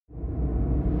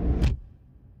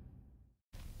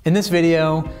In this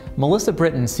video, Melissa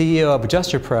Britton, CEO of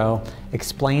AdjusterPro,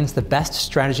 explains the best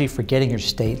strategy for getting your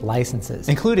state licenses,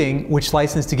 including which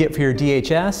license to get for your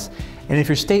DHS, and if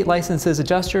your state licenses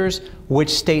adjusters, which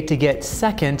state to get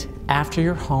second after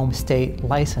your home state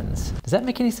license. Does that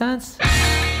make any sense?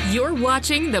 You're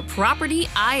watching the Property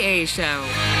IA Show.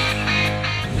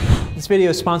 This video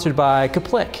is sponsored by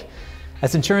Kaplik.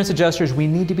 As insurance adjusters, we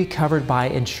need to be covered by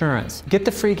insurance. Get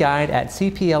the free guide at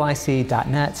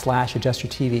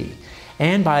cplic.net/AdjusterTV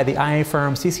and by the IA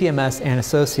firm CCMS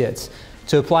Associates.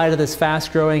 To apply to this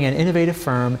fast-growing and innovative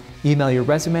firm, email your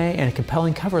resume and a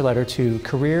compelling cover letter to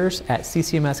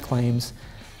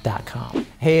careers@ccmsclaims.com.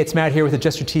 Hey, it's Matt here with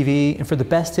AdjusterTV, and for the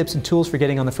best tips and tools for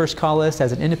getting on the first call list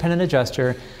as an independent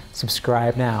adjuster,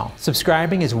 subscribe now.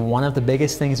 Subscribing is one of the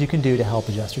biggest things you can do to help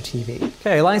AdjusterTV.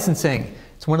 Okay, licensing.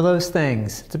 It's one of those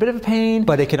things. It's a bit of a pain,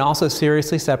 but it can also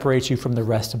seriously separate you from the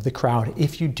rest of the crowd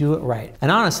if you do it right.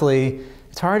 And honestly,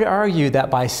 it's hard to argue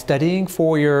that by studying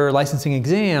for your licensing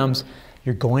exams,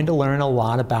 you're going to learn a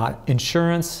lot about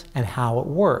insurance and how it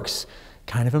works.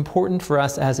 Kind of important for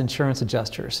us as insurance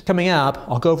adjusters. Coming up,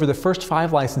 I'll go over the first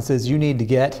 5 licenses you need to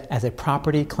get as a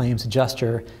property claims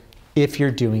adjuster if you're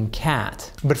doing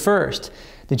CAT. But first,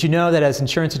 did you know that as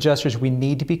insurance adjusters, we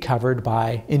need to be covered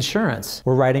by insurance?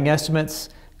 We're writing estimates,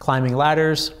 climbing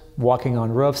ladders, walking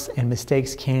on roofs, and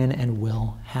mistakes can and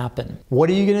will happen. What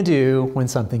are you gonna do when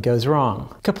something goes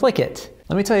wrong? Kaplik it.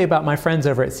 Let me tell you about my friends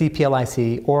over at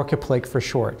CPLIC, or Kaplik for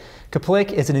short.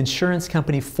 Kaplik is an insurance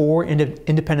company for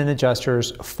independent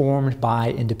adjusters formed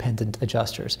by independent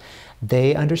adjusters.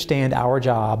 They understand our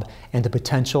job and the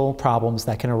potential problems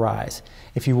that can arise.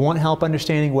 If you want help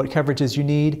understanding what coverages you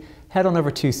need, head on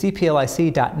over to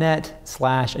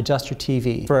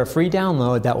cplic.net/AdjusterTV for a free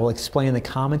download that will explain the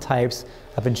common types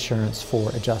of insurance for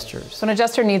adjusters. So an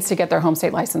adjuster needs to get their home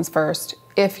state license first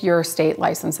if your state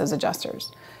licenses adjusters.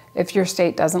 If your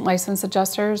state doesn't license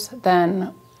adjusters,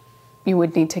 then you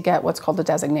would need to get what's called a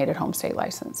designated home state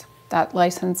license. That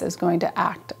license is going to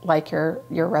act like your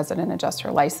resident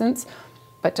adjuster license,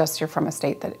 but just you're from a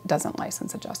state that doesn't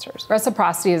license adjusters.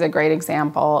 Reciprocity is a great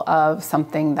example of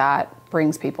something that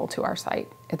brings people to our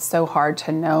site. It's so hard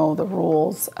to know the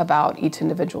rules about each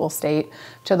individual state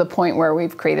to the point where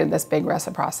we've created this big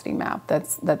reciprocity map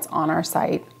that's on our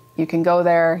site. You can go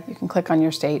there, you can click on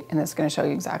your state, and it's going to show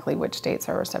you exactly which states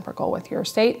are reciprocal with your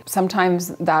state. Sometimes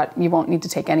that you won't need to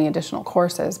take any additional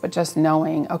courses, but just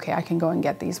knowing, okay, I can go and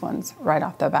get these ones right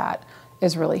off the bat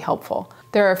is really helpful.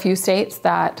 There are a few states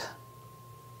that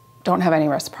don't have any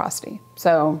reciprocity.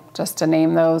 So just to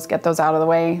name those, get those out of the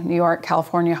way: New York,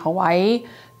 California, Hawaii.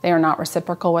 They are not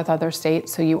reciprocal with other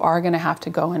states, so you are going to have to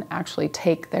go and actually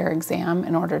take their exam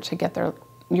in order to get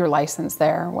your license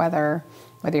there, whether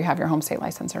you have your home state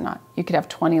license or not. You could have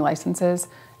 20 licenses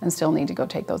and still need to go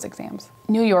take those exams.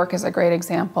 New York is a great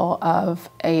example of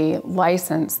a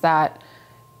license that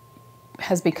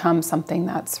has become something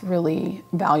that's really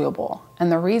valuable.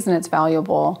 And the reason it's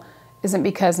valuable isn't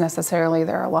because necessarily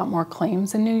there are a lot more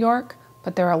claims in New York,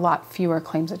 but there are a lot fewer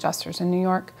claims adjusters in New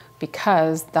York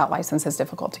because that license is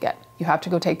difficult to get. You have to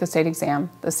go take the state exam.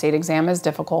 The state exam is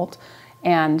difficult,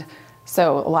 and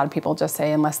so a lot of people just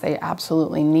say unless they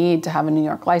absolutely need to have a New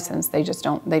York license, they just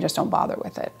don't bother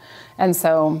with it. And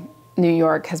so New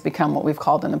York has become what we've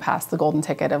called in the past the golden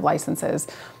ticket of licenses.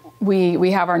 We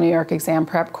have our New York exam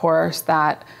prep course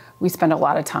that we spend a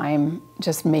lot of time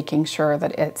just making sure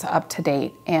that it's up to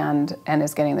date and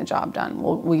is getting the job done.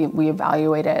 We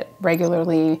evaluate it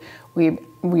regularly. We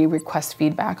request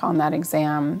feedback on that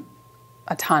exam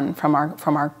a ton from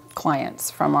our clients,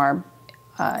 from our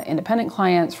independent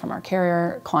clients, from our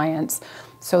carrier clients,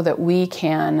 so that we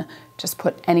can just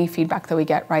put any feedback that we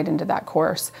get right into that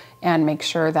course and make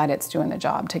sure that it's doing the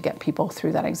job to get people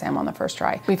through that exam on the first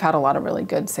try. We've had a lot of really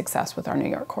good success with our New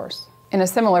York course. In a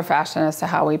similar fashion as to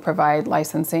how we provide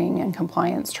licensing and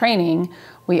compliance training,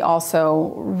 we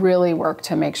also really work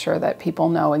to make sure that people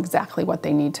know exactly what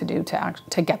they need to do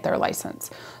to get their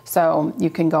license. So you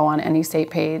can go on any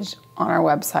state page on our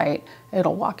website.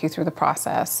 It'll walk you through the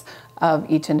process of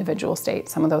each individual state.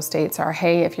 Some of those states are,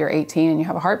 hey, if you're 18 and you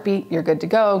have a heartbeat, you're good to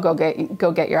go. Go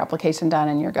get your application done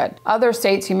and you're good. Other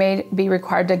states, you may be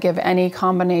required to give any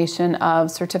combination of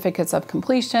certificates of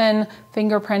completion,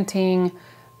 fingerprinting,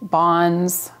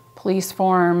 bonds, police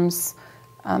forms.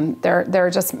 There are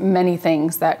just many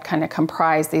things that kind of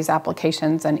comprise these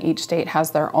applications, and each state has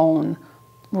their own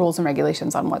rules and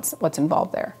regulations on what's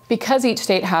involved there. Because each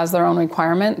state has their own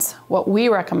requirements, what we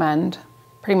recommend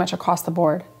pretty much across the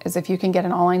board is if you can get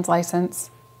an all lines license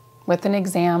with an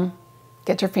exam,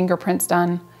 get your fingerprints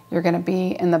done, you're going to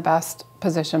be in the best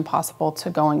position possible to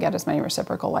go and get as many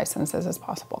reciprocal licenses as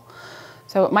possible.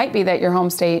 So it might be that your home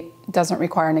state doesn't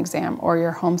require an exam or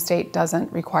your home state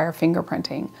doesn't require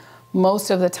fingerprinting. Most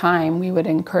of the time, we would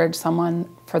encourage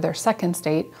someone for their second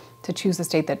state to choose a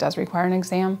state that does require an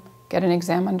exam, get an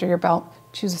exam under your belt,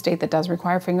 choose a state that does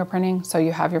require fingerprinting, so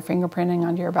you have your fingerprinting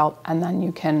under your belt, and then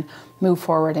you can move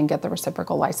forward and get the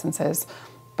reciprocal licenses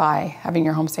by having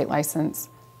your home state license,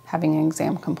 having an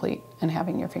exam complete, and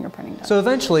having your fingerprinting done. So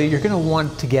eventually, you're going to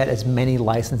want to get as many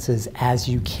licenses as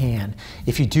you can.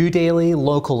 If you do daily,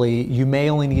 locally, you may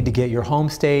only need to get your home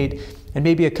state and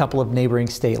maybe a couple of neighboring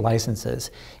state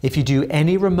licenses. If you do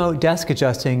any remote desk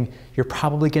adjusting, you're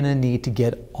probably going to need to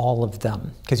get all of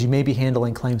them because you may be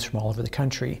handling claims from all over the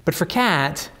country. But for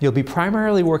CAT, you'll be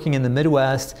primarily working in the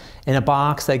Midwest in a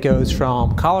box that goes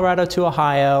from Colorado to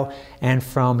Ohio and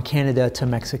from Canada to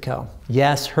Mexico.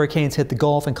 Yes, hurricanes hit the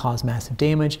Gulf and cause massive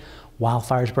damage.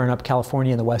 Wildfires burn up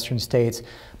California and the western states.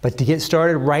 But to get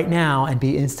started right now and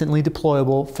be instantly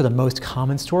deployable for the most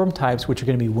common storm types, which are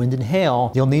going to be wind and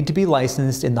hail, you'll need to be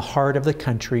licensed in the heart of the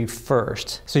country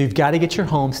first. So you've got to get your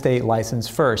home state license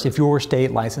first, if your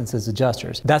state licenses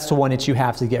adjusters. That's the one that you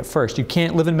have to get first. You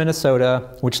can't live in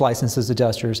Minnesota, which licenses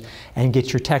adjusters, and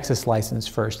get your Texas license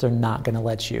first. They're not going to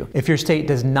let you. If your state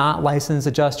does not license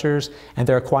adjusters, and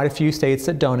there are quite a few states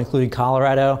that don't, including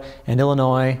Colorado and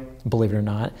Illinois, believe it or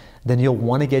not, then you'll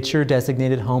want to get your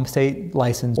designated home state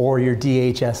license or your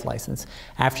DHS license.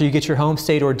 After you get your home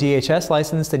state or DHS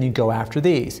license, then you go after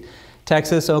these: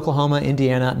 Texas, Oklahoma,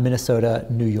 Indiana, Minnesota,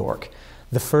 New York.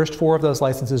 The first 4 of those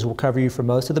licenses will cover you for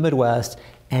most of the Midwest,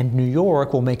 and New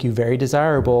York will make you very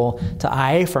desirable to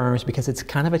IA firms because it's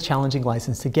kind of a challenging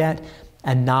license to get,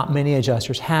 and not many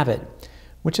adjusters have it,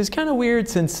 which is kind of weird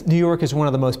since New York is one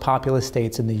of the most populous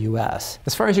states in the US.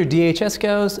 As far as your DHS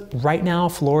goes, right now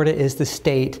Florida is the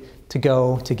state to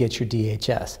go to get your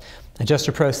DHS.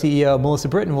 AdjusterPro CEO Melissa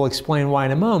Britton will explain why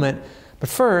in a moment, but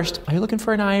first, are you looking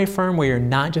for an IA firm where you're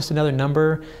not just another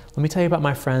number? Let me tell you about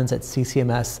my friends at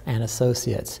CCMS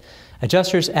Associates.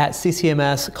 Adjusters at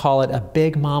CCMS call it a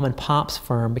big mom and pops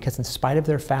firm because in spite of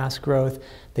their fast growth,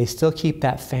 they still keep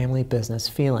that family business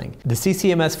feeling. The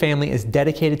CCMS family is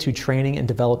dedicated to training and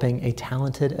developing a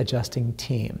talented adjusting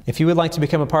team. If you would like to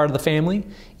become a part of the family,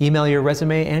 email your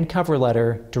resume and cover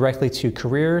letter directly to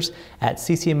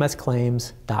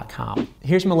careers@ccmsclaims.com.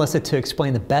 Here's Melissa to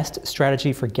explain the best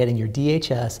strategy for getting your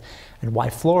DHS and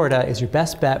why Florida is your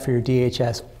best bet for your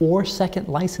DHS or second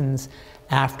license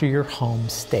after your home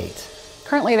state.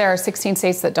 Currently, there are 16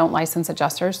 states that don't license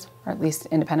adjusters, or at least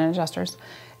independent adjusters.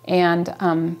 And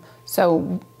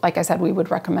so, like I said, we would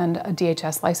recommend a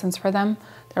DHS license for them.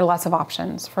 There are lots of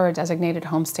options for a designated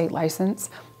home state license.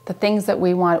 The things that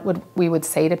we would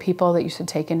say to people that you should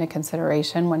take into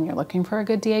consideration when you're looking for a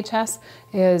good DHS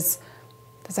is,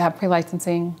 does it have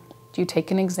pre-licensing? Do you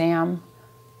take an exam?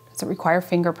 Does it require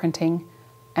fingerprinting?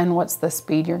 And what's the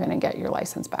speed you're going to get your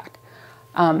license back?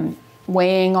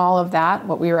 Weighing all of that,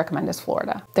 what we recommend is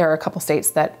Florida. There are a couple states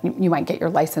that you might get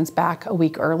your license back a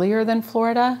week earlier than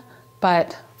Florida,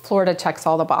 but Florida checks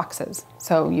all the boxes.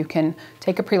 So you can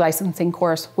take a pre-licensing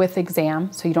course with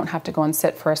exam, so you don't have to go and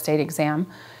sit for a state exam.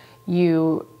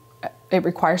 It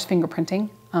requires fingerprinting,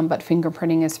 but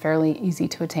fingerprinting is fairly easy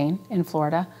to attain in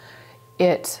Florida.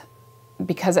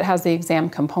 Because it has the exam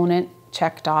component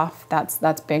checked off,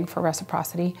 that's big for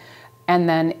reciprocity. And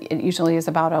then it usually is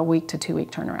about a week to 2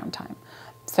 week turnaround time.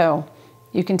 So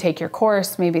you can take your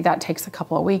course, maybe that takes a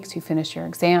couple of weeks, you finish your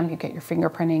exam, you get your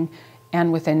fingerprinting,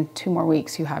 and within 2 more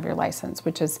weeks you have your license,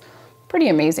 which is pretty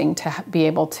amazing to be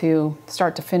able to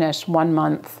start to finish 1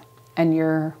 month and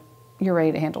you're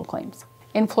ready to handle claims.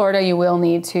 In Florida, you will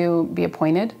need to be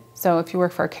appointed. So if you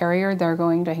work for a carrier, they're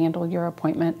going to handle your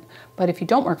appointment. But if you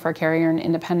don't work for a carrier and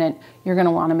independent, you're going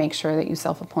to want to make sure that you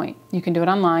self-appoint. You can do it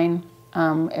online.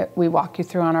 We walk you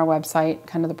through on our website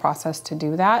kind of the process to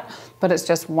do that, but it's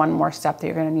just one more step that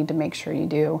you're going to need to make sure you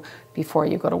do before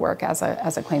you go to work as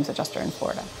a claims adjuster in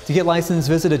Florida. To get licensed,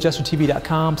 visit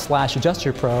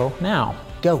AdjusterTV.com/AdjusterPro now.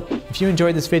 Go! If you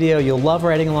enjoyed this video, you'll love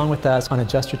riding along with us on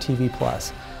AdjusterTV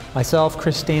Plus. Myself,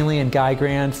 Chris Stanley, and Guy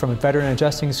Grand from Veteran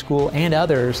Adjusting School and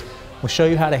others will show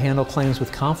you how to handle claims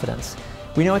with confidence.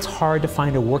 We know it's hard to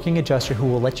find a working adjuster who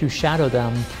will let you shadow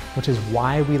them, which is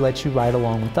why we let you ride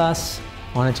along with us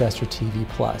on AdjusterTV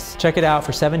Plus. Check it out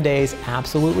for 7 days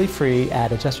absolutely free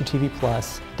at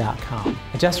AdjusterTVPlus.com.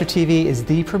 AdjusterTV is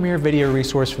the premier video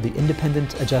resource for the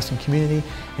independent adjusting community,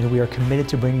 and we are committed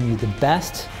to bringing you the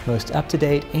best, most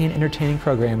up-to-date, and entertaining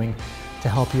programming to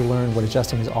help you learn what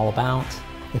adjusting is all about,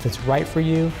 if it's right for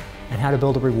you, and how to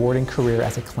build a rewarding career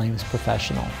as a claims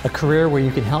professional. A career where you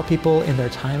can help people in their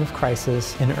time of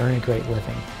crisis and earn a great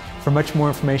living. For much more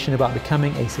information about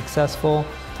becoming a successful,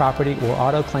 property or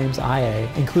auto claims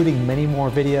IA, including many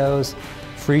more videos,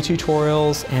 free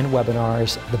tutorials and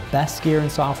webinars, the best gear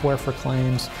and software for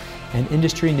claims, and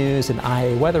industry news and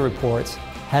IA weather reports,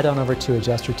 head on over to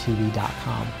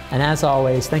AdjusterTV.com. And as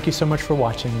always, thank you so much for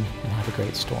watching and have a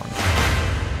great storm.